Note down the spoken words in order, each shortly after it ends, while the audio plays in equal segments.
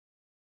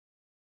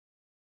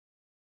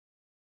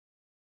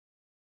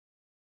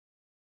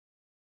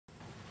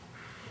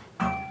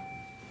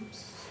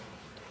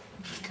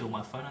kill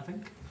my phone, I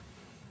think.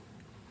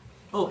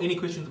 Oh, any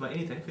questions about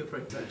anything, feel free.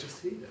 No,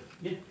 just here.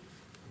 Yeah.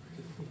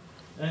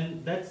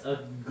 And that's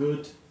a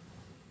good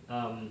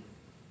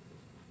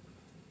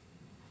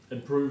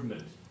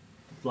improvement.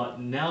 Like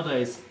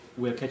nowadays,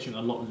 we're catching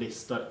a lot less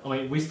stuff. I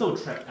mean, we still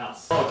trap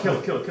us. Oh,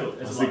 kill.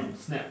 It's like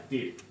snap,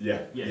 dead.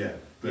 Yeah.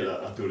 But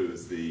I thought it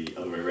was the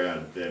other way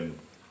around. Them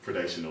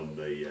predation on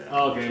the.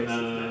 Okay,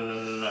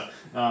 no.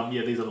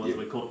 Yeah, these are the ones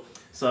we caught.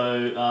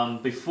 So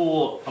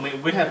before, I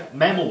mean, we have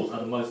mammals are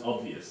the most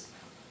obvious.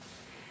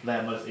 They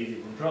are most easy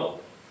to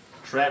control.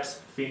 Traps,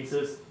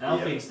 fences. Our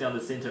fence down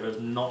the centre is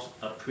not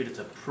a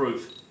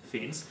predator-proof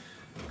fence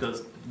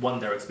because one,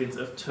 they're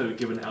expensive. Two,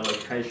 given our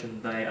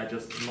location, they are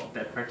just not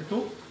that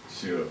practical.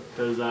 Sure.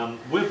 Because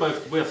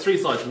we're three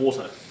sides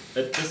water.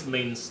 It just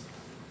means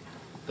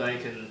they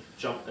can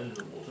jump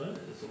into the water.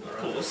 Of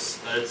course,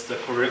 it's the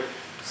correct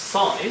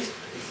size.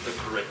 It's the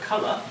correct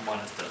colour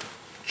minus the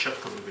chip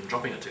because we've been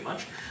dropping it too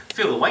much.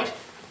 Feel the weight.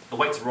 The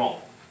weight's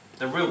wrong.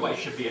 The real weight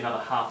should be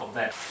another half of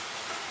that.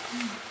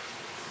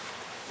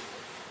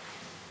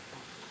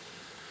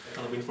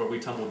 I've been for a wee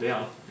tumble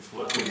down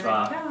before it's too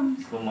far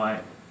for my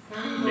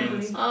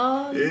lens.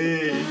 Oh,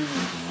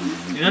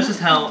 You notice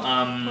how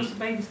Of course, the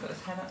baby's got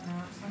his head up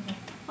now. It's okay.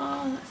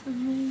 oh, that's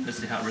amazing. let's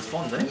see how it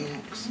responds, eh?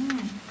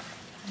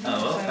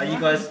 Oh well, are you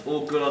guys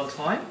all good on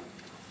time?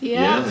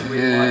 Yeah. We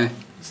might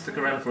stick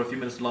around for a few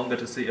minutes longer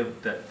to see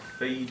if that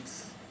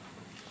feeds.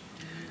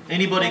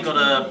 Anybody got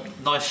a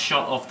nice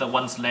shot of the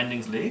one's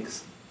landing's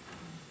legs?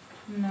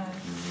 No.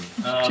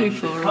 Too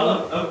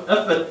far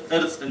if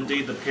it is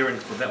indeed the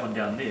parent for that one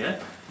down there,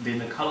 then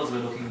the colours we're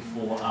looking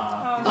for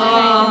are...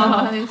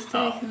 Oh, he's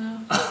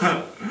taken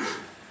off.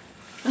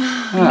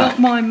 Not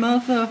my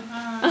mother.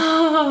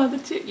 Oh, the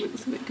chick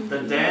looks a bit The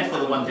confused. dad for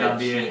the one down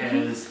there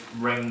has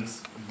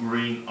rings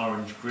green,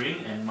 orange,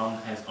 green, and mum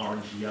has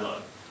orange,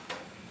 yellow.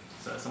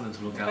 So that's something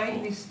to look The out for.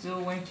 baby's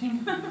still waiting.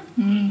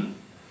 Mm-hmm.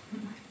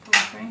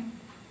 Poor thing.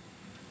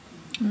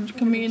 It's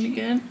coming in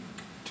again.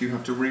 Do you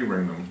have to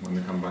re-ring them when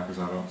they come back as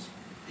adults?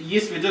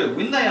 Yes, we do.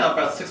 When they are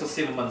about 6 or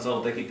 7 months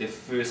old, they get their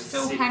first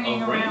Still set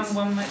hanging of around, rings.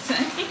 one might say.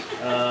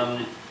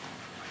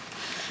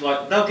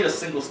 Like they'll get a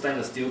single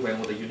stainless steel band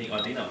with a unique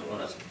ID number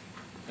on it,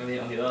 and then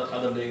on the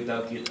other leg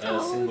they'll get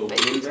a single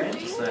blue band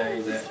to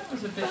say that That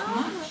was a bit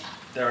much.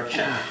 they're a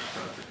chick.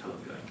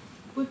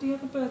 Would the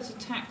other birds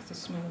attack the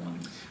small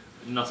ones?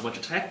 Not so much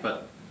attack,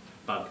 but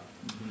bug.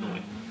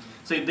 Annoying.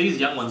 See, these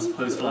young ones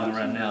who's flying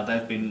around now,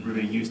 they've been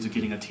really used to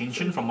getting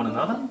attention from one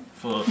another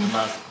for the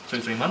last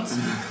 2-3 months.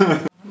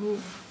 Ooh.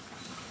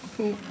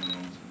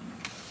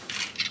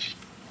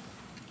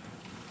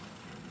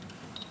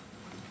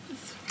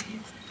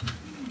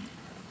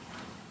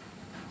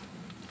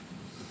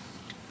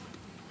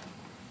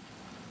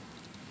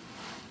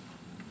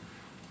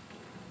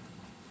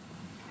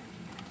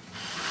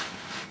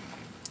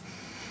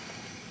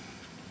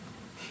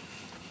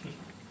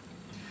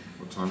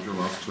 What time's your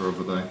last tour of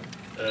the day?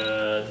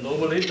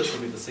 Normally this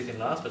will be the second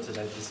last, but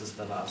today this is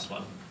the last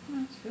one.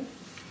 That's good.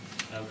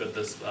 I've got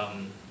this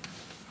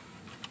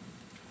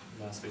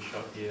master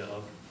shot here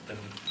of them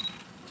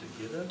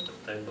together,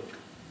 but they look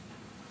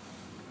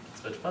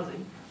it's a bit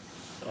fuzzy.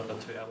 So I've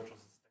got 2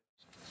 albatrosses.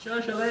 Show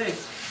us your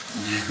legs!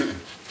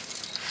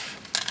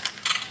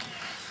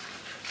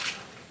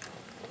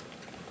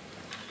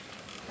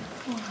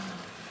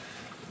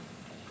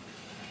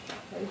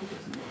 Baby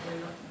doesn't look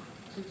very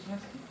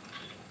enthusiastic.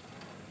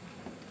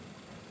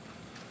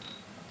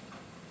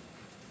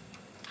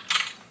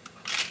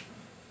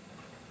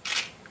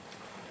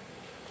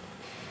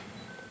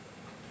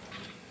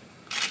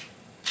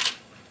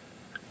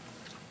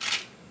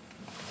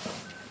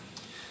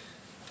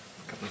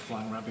 Couple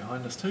flying around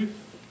behind us too.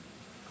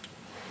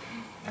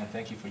 And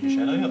thank you for your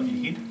shadow of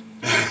your head.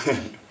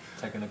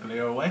 Taking the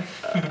glare away.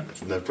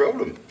 That's no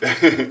problem.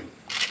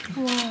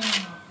 Wow.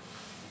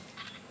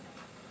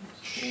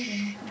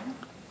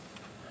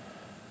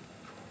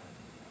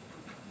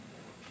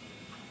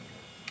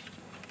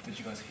 Did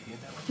you guys hear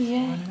that one?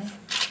 Yes.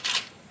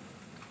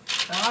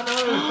 Ah no!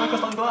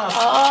 Focus on glass!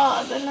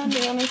 Oh, they're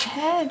landing on his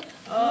head.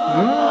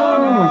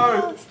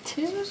 Oh, no! It's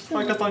 2 of them.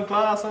 Focused on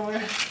glass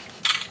somewhere.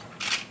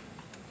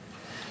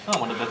 Oh, I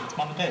wonder if it's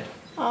mum and dad.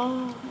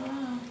 Oh,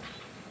 wow.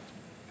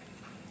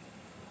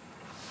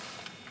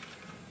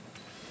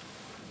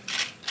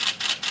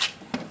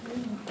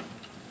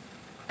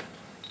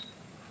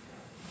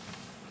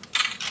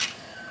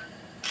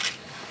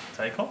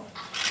 Take off.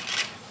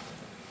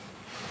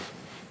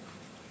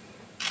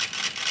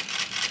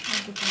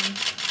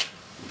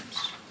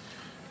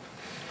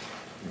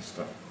 Missed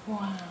it.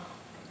 Wow.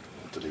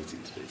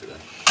 Deleting today.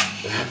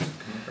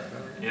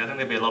 Yeah, I think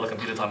there'll be a lot of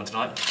computer time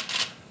tonight.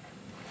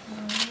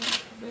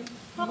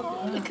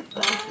 Oh, look at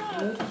that.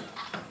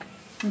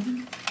 Oh,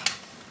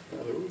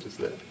 they're all just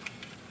there.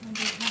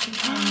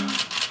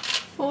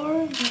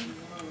 4 of them.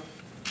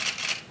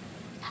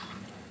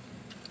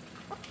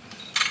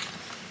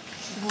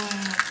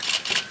 Wow.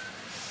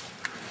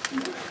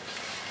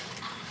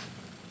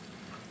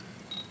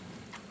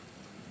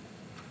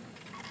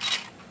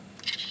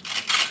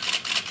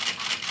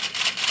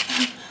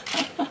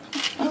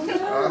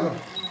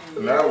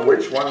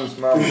 which one's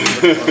mum and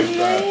which one's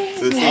dad.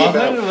 So the thing I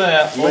about think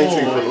they're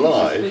mating all. for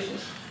life.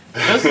 Suspicious.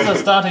 This is the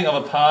starting of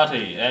a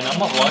party, and I'm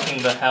not liking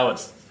how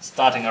it's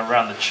starting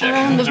around the chick.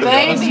 Around the to be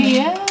honest. baby,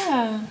 yeah.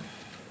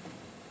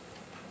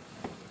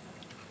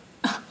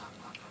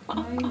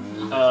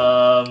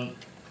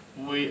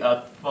 We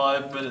are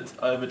 5 minutes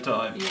over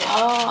time. Yeah.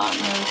 Oh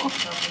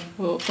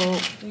no.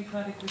 Oh. You've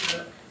had a good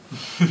look.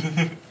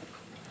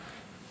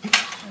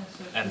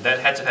 And that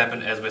had to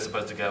happen as we're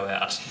supposed to go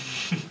out.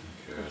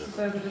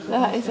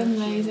 That is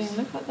amazing.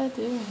 Look what they're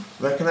doing.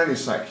 They can only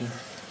sack you.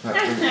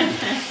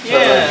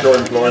 Yeah. Your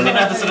And then I employment.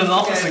 have to sit in the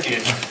office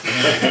again.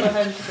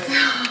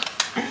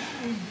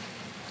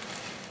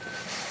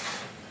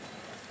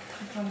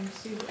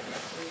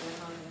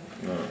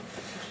 No.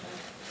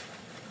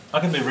 I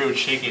can be real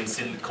cheeky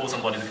and call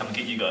somebody to come and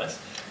get you guys.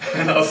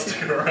 And I'll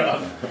stick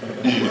around.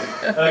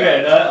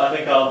 Okay, no, I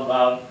think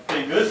I'll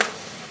be good.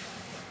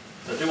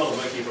 So I do want to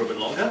work here for a bit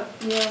longer.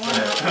 Yeah, why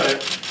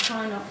not?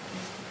 Try not.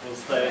 We'll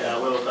stay,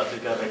 we'll have to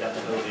go back up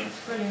the building.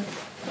 Brilliant.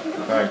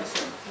 Thanks.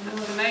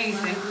 That's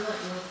amazing.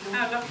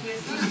 How lucky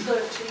is He's he?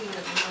 13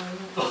 at the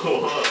moment.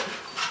 Oh,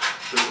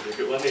 this is a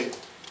good one here.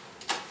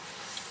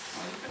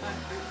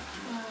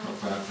 Not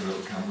bad for a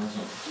little camera, is it?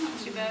 Not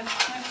too bad.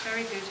 That's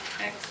very good.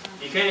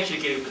 Excellent. You can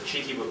actually get a bit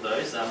cheeky with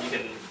those. You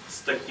can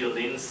stick your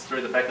lens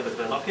through the back of the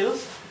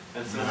binoculars,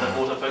 and as soon as they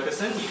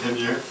autofocus in, you Can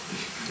you?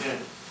 Yeah.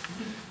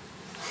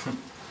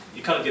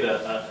 You kind of get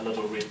a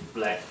little red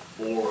black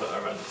aura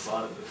around the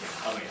side of the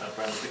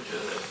around the picture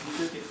that you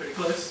do get very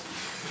close.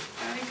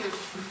 Very good.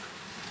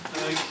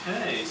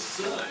 Okay,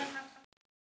 so